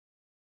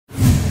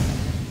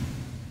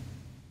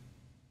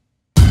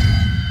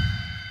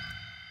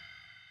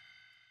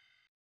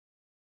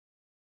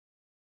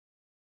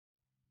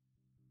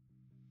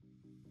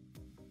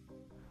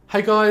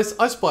Hey guys,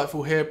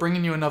 iSpiteful here,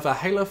 bringing you another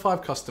Halo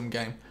 5 custom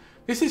game.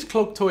 This is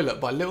Clogged Toilet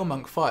by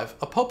Littlemonk 5,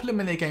 a popular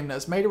minigame that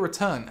has made a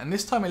return, and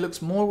this time it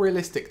looks more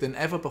realistic than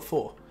ever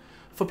before.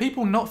 For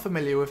people not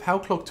familiar with how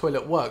Clogged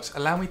Toilet works,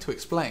 allow me to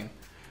explain.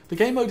 The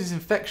game mode is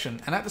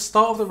infection, and at the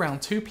start of the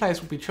round 2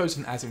 players will be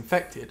chosen as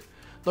infected.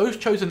 Those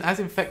chosen as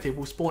infected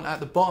will spawn at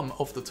the bottom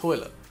of the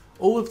toilet.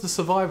 All of the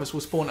survivors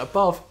will spawn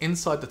above,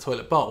 inside the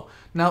toilet bowl.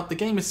 Now, the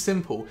game is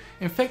simple.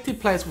 Infected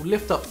players will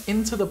lift up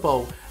into the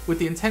bowl with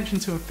the intention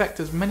to infect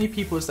as many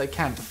people as they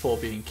can before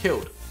being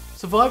killed.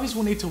 Survivors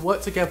will need to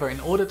work together in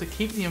order to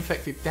keep the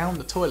infected down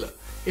the toilet.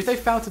 If they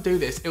fail to do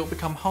this, it will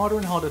become harder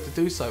and harder to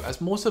do so as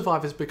more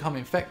survivors become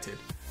infected.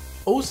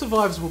 All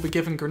survivors will be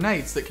given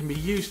grenades that can be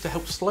used to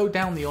help slow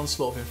down the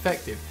onslaught of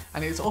infected,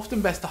 and it is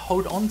often best to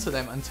hold on to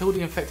them until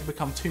the infected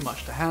become too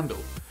much to handle.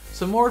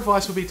 Some more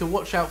advice would be to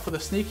watch out for the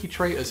sneaky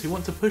traitors who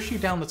want to push you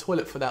down the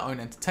toilet for their own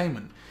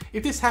entertainment.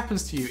 If this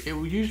happens to you, it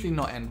will usually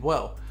not end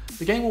well.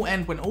 The game will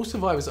end when all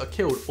survivors are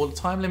killed or the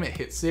time limit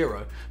hits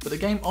 0, but the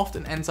game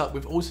often ends up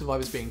with all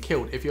survivors being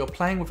killed if you are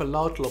playing with a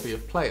large lobby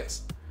of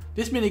players.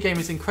 This minigame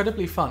is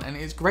incredibly fun, and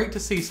it is great to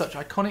see such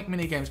iconic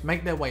minigames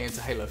make their way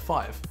into Halo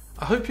 5.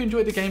 I hope you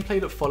enjoyed the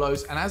gameplay that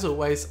follows, and as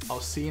always,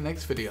 I'll see you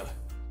next video.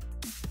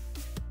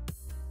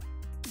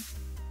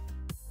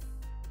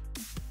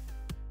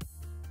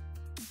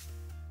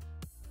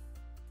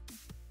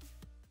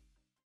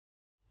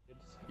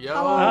 Yo.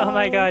 Oh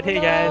my god, hey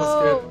guys.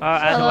 Hello.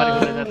 I don't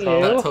want to go to that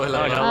toilet. That toilet.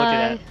 Oh no, look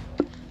at that.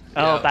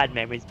 Oh, Yeah. bad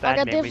memories,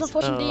 bad memories.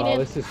 Oh,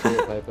 this is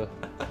toilet paper.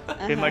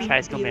 Too much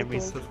high school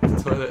memories. The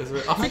toilet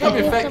is I think I'm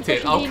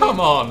infected. Oh, come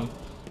on.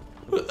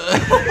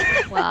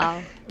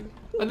 Wow.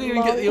 I didn't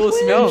even get the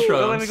awesome No, intro.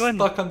 don't let me I'm go in.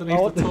 stuck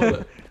underneath the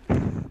toilet.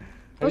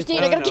 Where's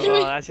Dean? Oh, I gotta get no,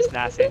 away. that's just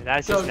nasty.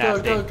 That's Go, just go,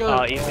 nasty. go, go.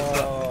 Oh, Ethan's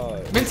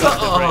Oh, Minta! right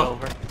Oh,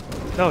 over.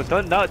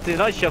 No, do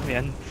not shove me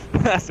in.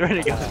 I swear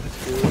to God.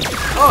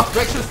 oh,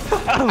 Rex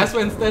has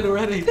went dead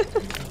already.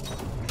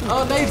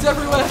 Oh, nades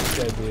everywhere.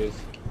 dead news.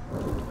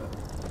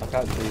 I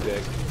can't see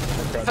Dick.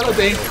 Hello,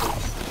 Dean.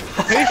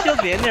 Who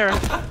shoved me in there?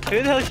 Who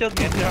the hell shoved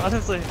me in there?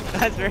 Honestly,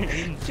 that's very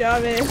mean.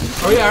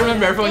 Jarvis. Oh yeah, I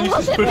remember everyone It used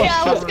to wasn't push me,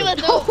 I was cover. gonna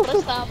do it, but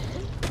I stopped.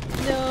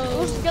 No. It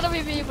was gonna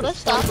be me, but I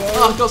stopped.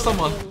 Oh, I got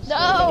someone. You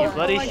No!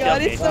 bloody my shoved God,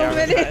 me it's in so there.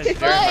 many. That is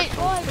very Wait, much-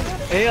 why?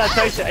 Hey, I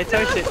touched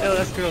it. Oh,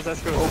 that's gross,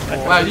 that's gross.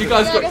 Wow, you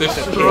guys got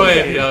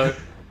destroyed, yo.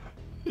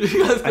 You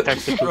guys got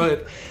touched it.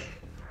 destroyed.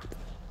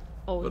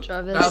 Oh,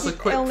 Jarvis. That was a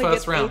quick only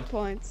first get round. 8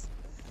 points.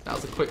 That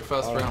was a quick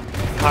first round.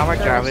 Power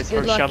Jarvis, Jarvis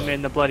good for luck. shoving me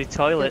in the bloody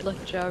toilet. Good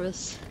luck,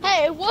 Jarvis.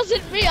 Hey, it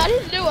wasn't me. I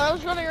didn't do it. I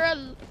was running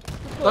around.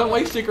 Don't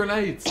waste your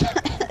grenades. Here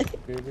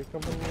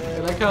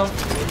they come.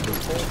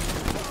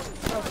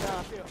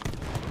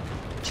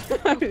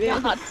 Oh,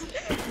 God.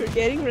 We're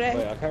getting wrecked.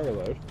 Wait, I can't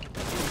reload.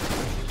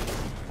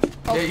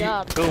 Oh, Yeah, you-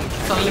 God. Boom.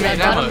 It's unlimited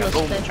Yeah, ammo. that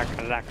Boom. was-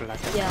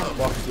 Chakalaka.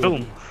 Yeah.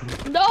 Boom.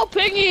 No,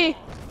 Pingy!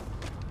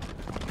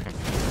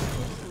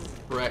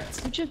 Correct.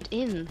 Who jumped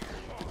in?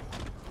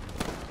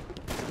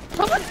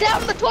 Someone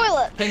down the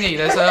toilet! Pingy,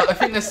 there's I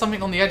think there's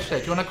something on the edge there.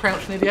 Do you want to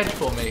crouch near the edge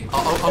for me?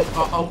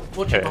 I'll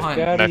watch it behind.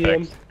 Get No him.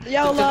 thanks.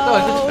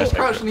 YOLO! Just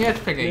crouch on the edge,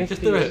 Pingy. Yes,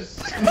 Just do it. please.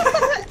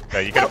 No,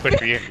 you gotta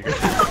push me in.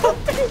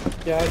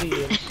 Get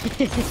him.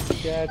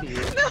 Get him.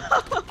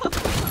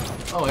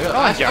 Oh my god,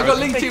 I got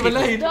linked to your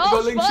nade. I No,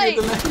 got linked to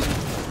your Spike.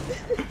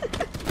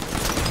 nade.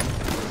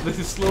 This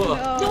is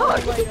slaughter. Oh my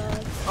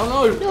god. Oh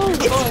no! No. It's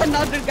It's fine.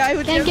 another guy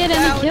who Can't jumped get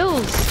any down.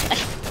 kills.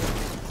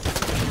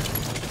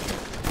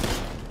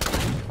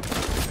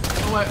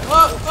 Oh my!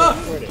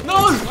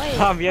 No! Wait.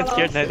 I'm getting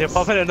scared now. They're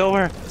popping out of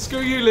nowhere. Screw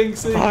you,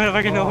 Linksy. Popping out of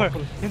fucking nowhere.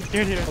 I'm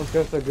scared here. I'm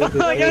just so good Oh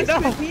my this god,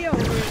 is. no! Put me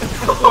over.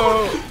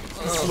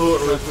 The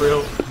slaughter is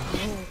real.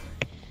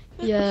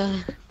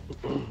 Yeah.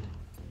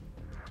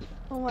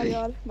 Oh my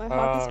god, my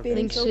heart is beating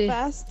Thanks, so she-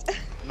 fast.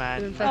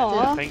 Man, Infected.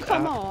 Aw, I think,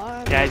 come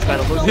on. guys, by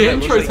the look The it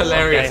intro's looks like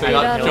hilarious. some They guy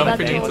like had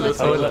jumping killed into the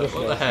toilet.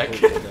 What the heck?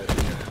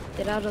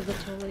 Get out of the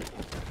toilet.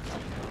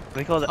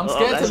 We call it- I'm oh,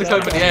 scared to that's look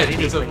not over the edge really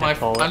because of what my. they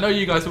call it. I know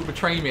you guys will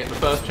betray me at the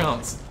first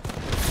chance.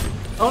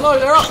 Oh no,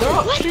 they're up! They're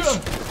up! What? Shoot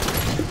them!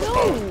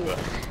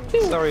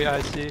 No! Sorry,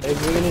 I see. Hey,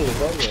 we need to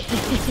got you.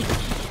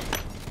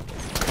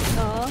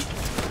 Aw,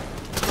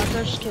 My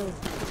first kill.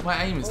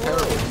 My aim is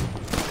terrible.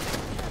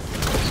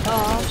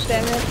 aw,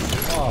 damn it.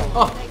 Oh,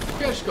 Oh,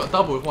 I actually got a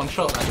double with one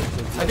shot.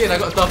 I did. I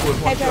got a double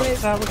with one Hey,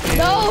 shot. Jarvis.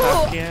 No!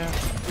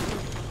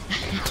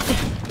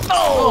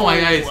 Oh my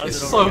days! It's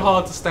so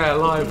hard to stay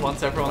alive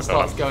once everyone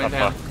starts going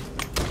down.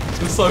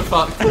 It's so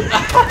fucked.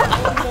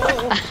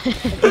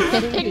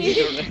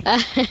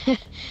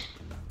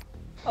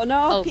 Oh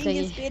no, Oh, Ping Pingy.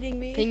 is beating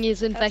me.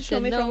 Pingy's Have to show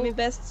infected, me from no. my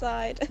best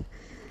side.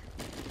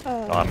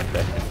 Oh, I'm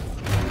infected.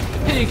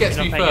 Who gets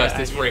me You know, first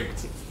I- is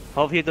rigged.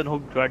 Hope you don't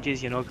hold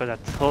grudges, you know, because I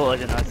totally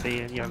did not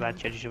say you're a bad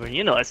judge.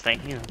 You know, it's fine,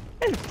 you know.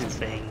 It's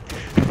fine.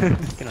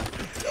 You know.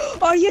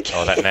 Oh, you Oh,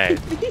 can't. that name.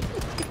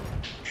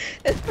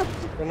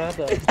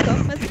 Granada.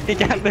 Stop messing He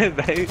can't move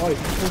out. Oh, you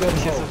can go in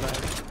the hole.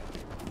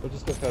 We'll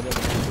just go further.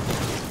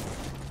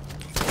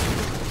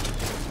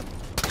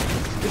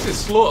 This is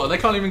slaughter. They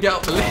can't even get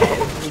up the lift.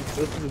 This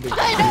is a big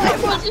I know,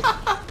 everyone just...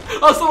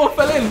 Oh, someone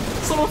fell in.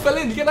 Someone fell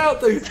in. Get out,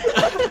 dude.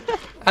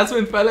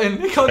 Aswin fell in.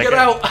 He can't get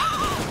out. Oh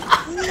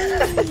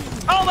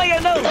my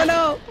god, no! Oh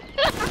no!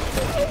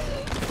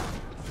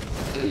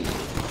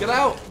 Get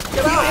out.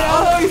 Get out.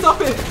 Oh no, he's up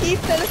here. Keep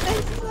the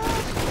defense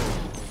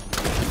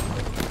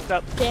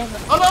up. Damn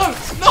it. Oh no.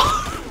 No.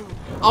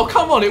 Oh,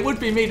 come on. It would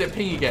be me that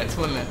Pingy gets,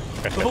 wouldn't it?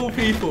 Of all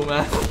people,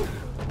 man.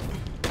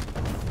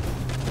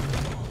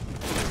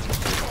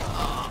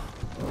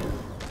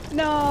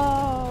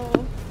 No!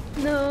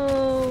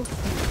 No.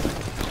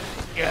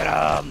 Get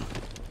him!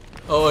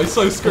 Oh, he's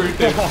so screwed,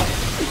 dude.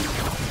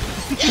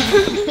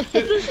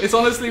 It's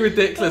honestly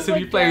ridiculous Oh if my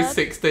you play with God.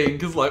 16,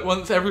 because like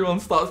once everyone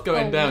starts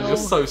going Oh, down, no. you're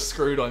so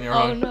screwed on your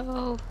Oh own.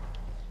 no.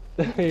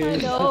 You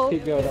know.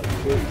 keep going up the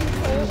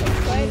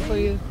street. Waiting for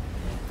you.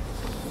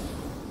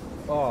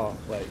 Oh,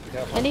 wait. You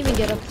can't Can't even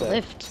get up the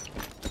lift.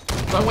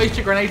 Don't waste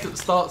your grenades at the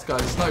starts,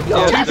 guys. It's no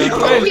Yeah, Two people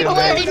don't- in. People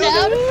already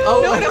down.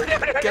 Oh,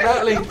 get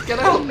out, Link. Get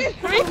out. 3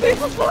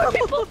 people, 4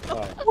 people.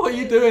 What are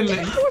you doing,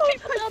 Link?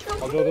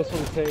 I'll do this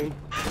one team.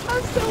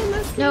 I'm so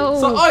lucky. No.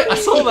 So, I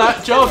saw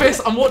that.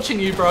 Jarvis, I'm watching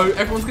you, bro.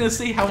 Everyone's going to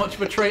see how much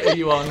of a traitor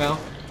you are now.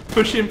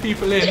 Pushing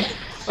people in.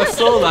 I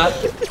saw that.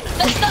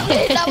 That's not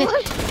me, that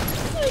one.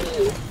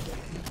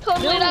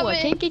 Totally not No, me.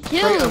 I Can't get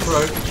Traitor, kills.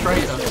 bro.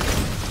 Traitor.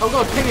 Oh,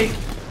 God, Pingy.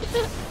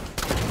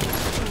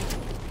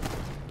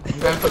 I'm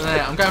going for the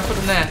net. I'm going for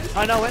the net.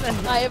 Oh no, wait then.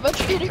 I am a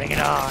traitor. Bring it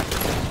on.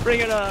 Bring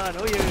it on.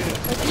 Oh yeah.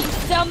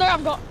 He's down there,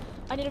 I'm going.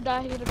 I need to die,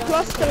 I need to die.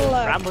 Cross to the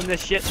left. Rambling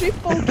this shit.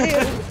 Triple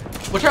kill.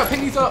 Watch out,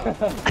 Pingy's up.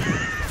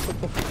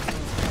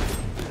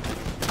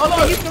 Oh,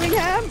 Are you no. going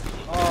ham?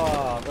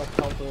 Oh, that's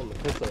helpful on the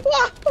pisser.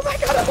 Wah! Oh my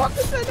god, I walked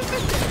inside the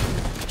fence.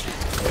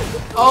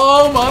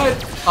 Oh, my.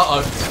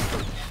 Uh-oh.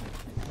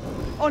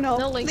 Oh no,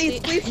 No, Link. please,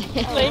 please.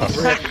 Link.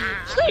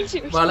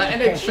 Well, that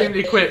ended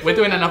extremely quick. We're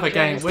doing another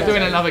game. We're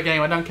doing another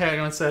game. I don't care what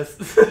anyone says.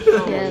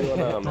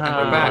 Yeah.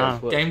 We're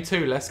back. Game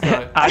 2. Let's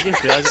go. I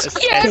just realized it's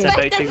You're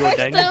about to go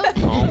infected, down. Rick,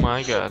 Oh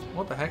my god.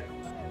 What the heck?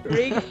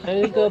 Rig. I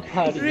need to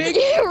party. though.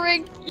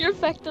 Rick, you're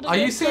infected. Are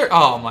you serious?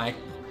 Oh my.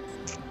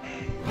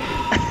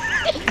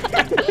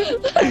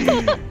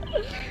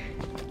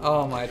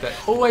 Oh my day.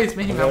 Always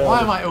me, man. Why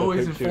am I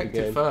always Shoot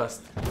infected again.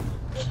 first?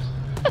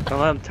 Don't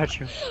let him touch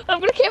you. I'm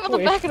gonna camp on the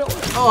back of the wall.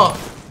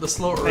 Oh, the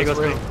slaughter There is goes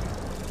real. me.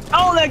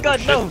 Oh my god,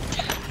 no!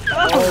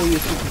 Oh, you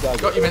should die.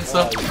 Got you,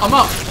 Mincer. I'm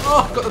up.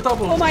 Oh, got the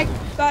double. Oh my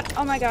god,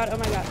 oh my god, oh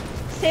my god.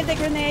 Save the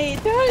grenade.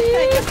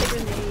 I got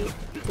the grenade.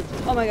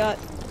 Oh my god.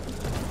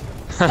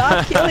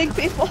 Stop killing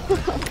people.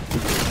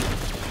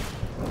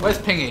 Where's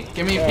Pingy?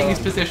 Give me Pingy's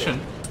position.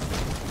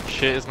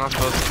 Shit is not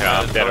supposed to. Yeah,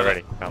 I'm dead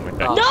already. I'm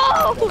dead.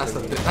 Oh, No!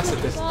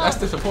 That's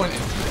disappointing.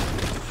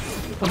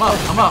 I'm up.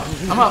 I'm up.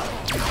 I'm up.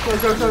 Go,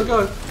 go, go,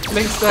 go.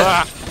 Link's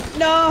dead.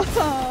 No.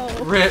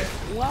 Rip.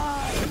 Why?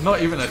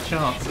 Not even a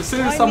chance. As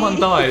soon Why as someone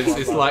me? dies,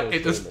 it's like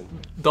it just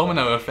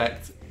domino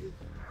effect.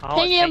 Oh,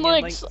 Ping him,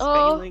 Links.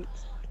 Oh.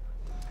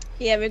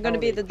 Yeah, we're gonna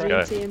be the dream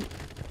Okay. team.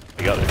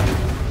 You got it.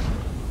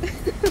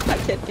 I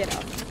can't get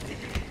out.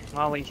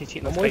 Oh, wait, you're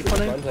cheating I'm the always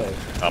spike in on him? front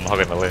of I'm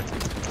hugging the lid.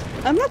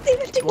 I'm not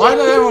even together. Why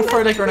do everyone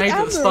throw their Like grenades at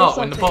the amber or start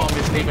when the something. bottom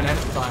isn't even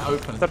empty, like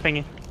open? Stop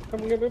pinging. I'm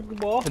gonna be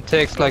more. It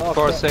takes like Oh,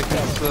 4 crap.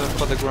 seconds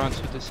for the ground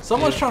to disappear.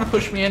 Someone's trying to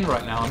push me in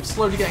right now. I'm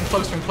slowly getting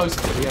closer and closer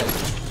to the edge.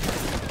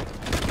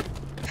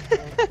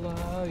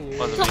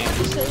 Wasn't me.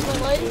 To save my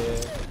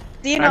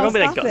life. Dino, I'm gonna be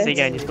like stop gutsy it.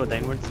 again, just go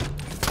downwards.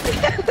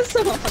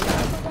 Come on.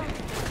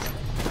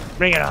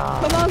 Bring it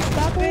on! Come on,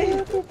 stop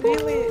it.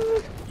 Really.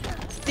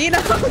 Dino,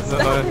 stop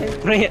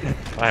it. Bring it!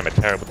 I'm a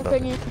terrible dog.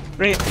 Bring it.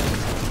 Bring it!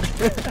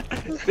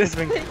 This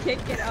thing. I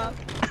can't get up.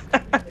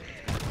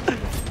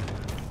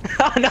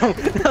 Oh no!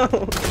 No!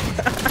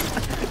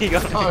 He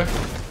got me. Oh,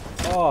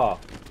 Oh,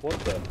 what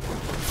the?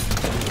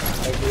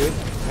 Thank you,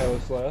 Power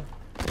Slayer.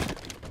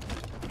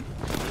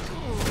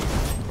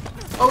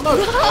 oh no!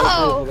 No!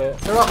 Over there.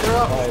 They're up, they're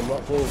up, I'm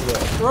not over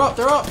there. they're up,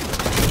 they're up!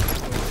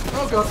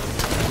 Oh god.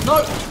 No!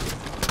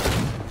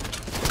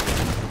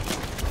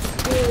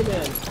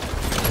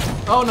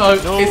 Oh no,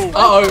 No. it's,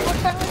 uh-oh.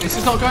 This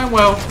is not going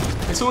well.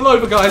 It's all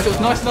over, guys. It was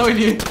nice knowing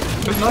you.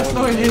 It was nice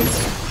knowing you.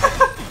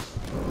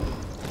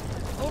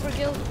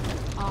 Overkill.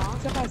 Aw.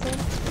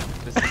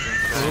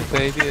 Oh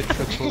baby, a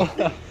triple.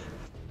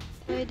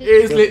 It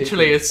is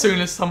literally as soon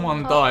as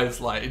someone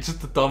dies, like it's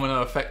just the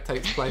domino effect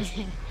takes place,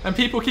 and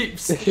people keep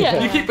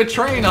Yeah. you keep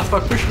betraying us by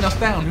pushing us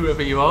down.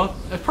 Whoever you are,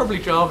 it's probably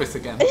Jarvis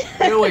again.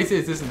 It always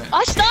is, isn't it?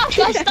 I stopped,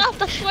 I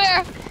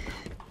swear.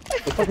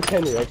 It's like a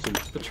 10 reaction.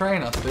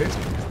 Betraying us, dude.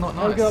 It's not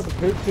I got nice. the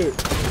poop shoot.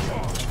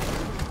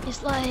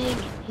 He's lying,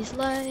 he's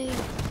lying.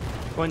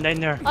 Going down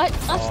there. I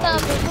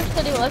stopped, I pushed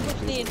anyone, I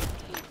pushed in.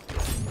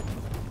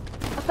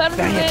 I found who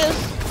Dang it it. is.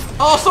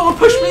 Oh, someone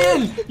pushed me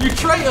in! You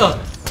traitor!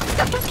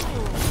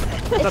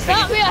 It's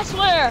not me, I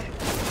swear.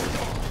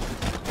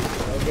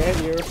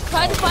 Again, you're.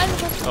 Trying to find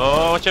the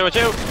Oh, watch out, watch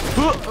out!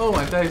 Oh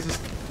my days, just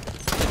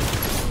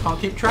can't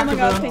keep Oh track my of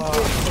god, them. thank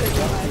you.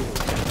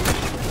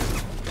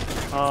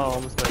 Oh,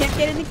 almost got Can't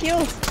get any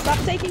kills. Stop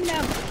taking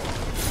them.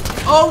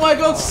 Oh my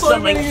god, so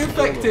Something. many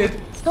infected!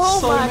 Oh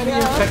so my many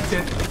god.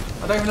 infected.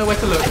 I don't even know where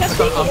to look.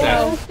 I'm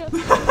dead.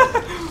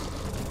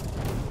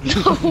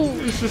 No.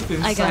 It's just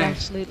insane. I got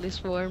absolutely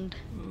swarmed.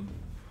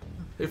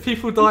 If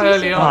people die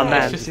early on, Oh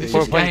man, it's just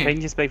 4 points game.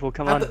 range people,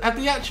 come on. Have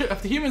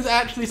the humans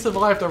actually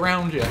survived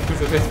around you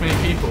because of this many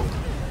people?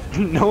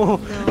 No.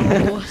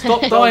 No.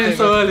 Stop dying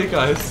so early,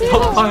 guys.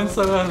 Stop dying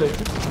so early.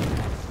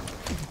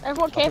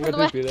 Everyone I came think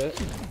from I the did way. beat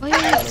it. Oh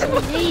yeah,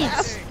 someone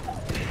needs.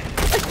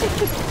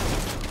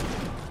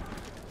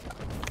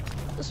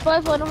 The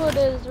spy for who it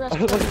is, the rest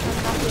of them.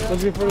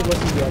 Let's be first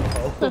looking down the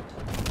hole.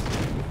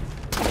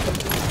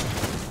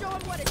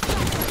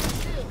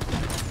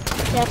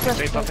 Yeah, first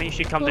Wait, one. Buffy, you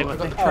should come down with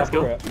me. Oh, Let's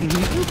go. crap. You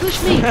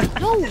push me! No!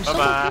 Someone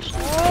Bye-bye. pushed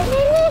me!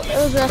 It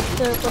was rest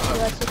the push the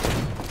rest.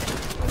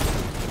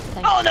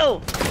 Thanks. Oh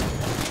no!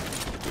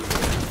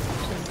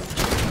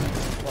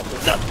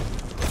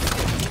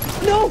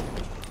 No!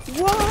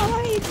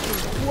 Why?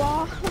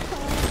 Why?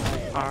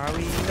 Are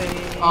we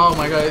there? Oh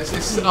my god,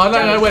 it's I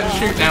don't know where to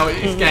shoot now.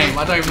 It's game.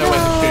 I don't even know where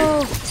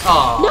to shoot.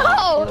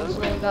 Oh. It was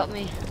where it got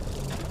me.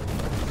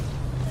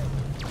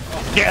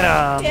 Get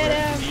him!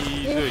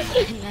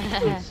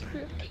 Get him!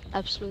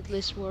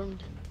 Absolutely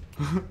swarmed.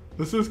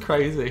 This is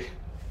crazy.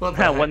 What the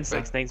heck, 1-6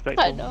 I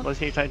expectable. know. Let's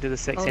say try to do the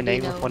 6 Oh, in we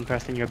 8 know. with one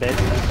person in your bed.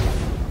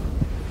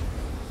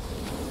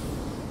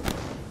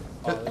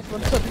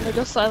 Everyone suddenly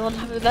goes silent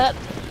after that.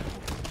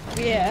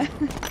 Yeah.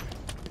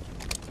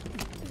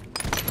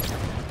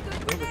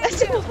 Let's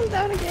do fall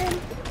down again.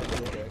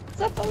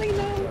 Stop falling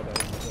down.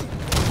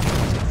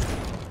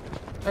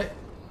 Hey,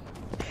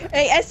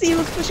 Hey, Essie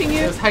was pushing you.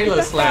 It's Halo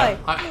It's Slayer.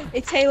 that guy.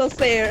 It's Halo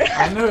Slayer.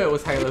 I knew it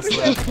was Halo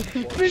Slayer.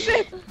 Push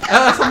it.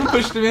 Someone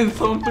pushed him in.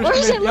 Someone Where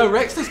pushed is him in. it? Yo,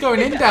 Rex is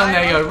going in down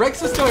there. Yo,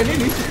 Rex is going in.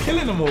 He's just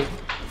killing them all.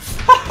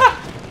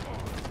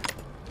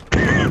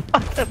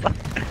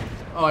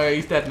 Oh yeah,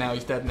 he's dead now.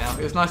 He's dead now.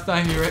 It was nice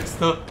knowing you, Rex.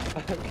 Though.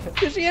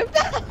 Pushing him.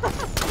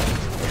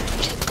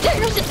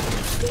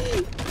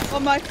 Oh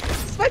my.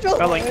 Spiteful.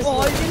 Oh, like-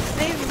 Oh, you didn't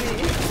save me.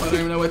 I don't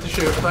even know where to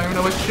shoot. I don't even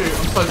know where to shoot.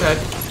 I'm so dead.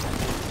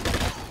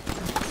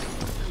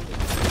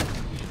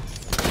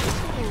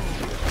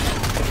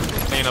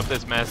 Clean up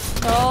this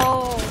mess.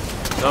 No!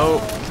 No.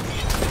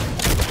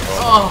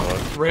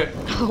 Oh, rip.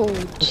 Oh,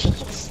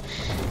 jeez.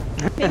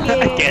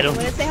 Get him.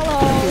 Wanna say hello?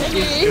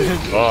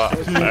 Oh,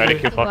 I already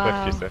killed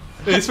Wow. my 50, so.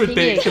 It's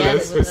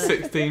ridiculous with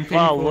 16 people.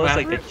 Wow, looks man.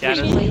 like the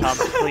janitor's come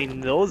to clean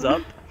those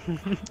up.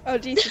 Oh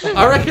Jesus.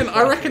 I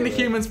reckon the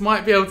humans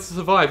might be able to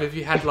survive if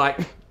you had like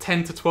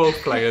 10 to 12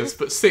 players,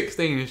 but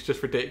 16 is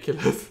just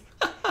ridiculous.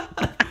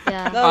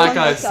 Yeah. No, Alright one more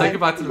guys, say time.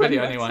 goodbye to the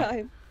video One more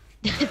anyway. time.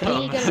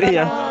 See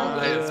ya.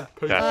 Laters.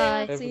 Peace. Bye.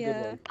 Have a See good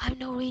ya. one. I'm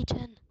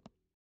Norwegian.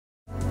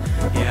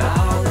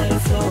 Yeah,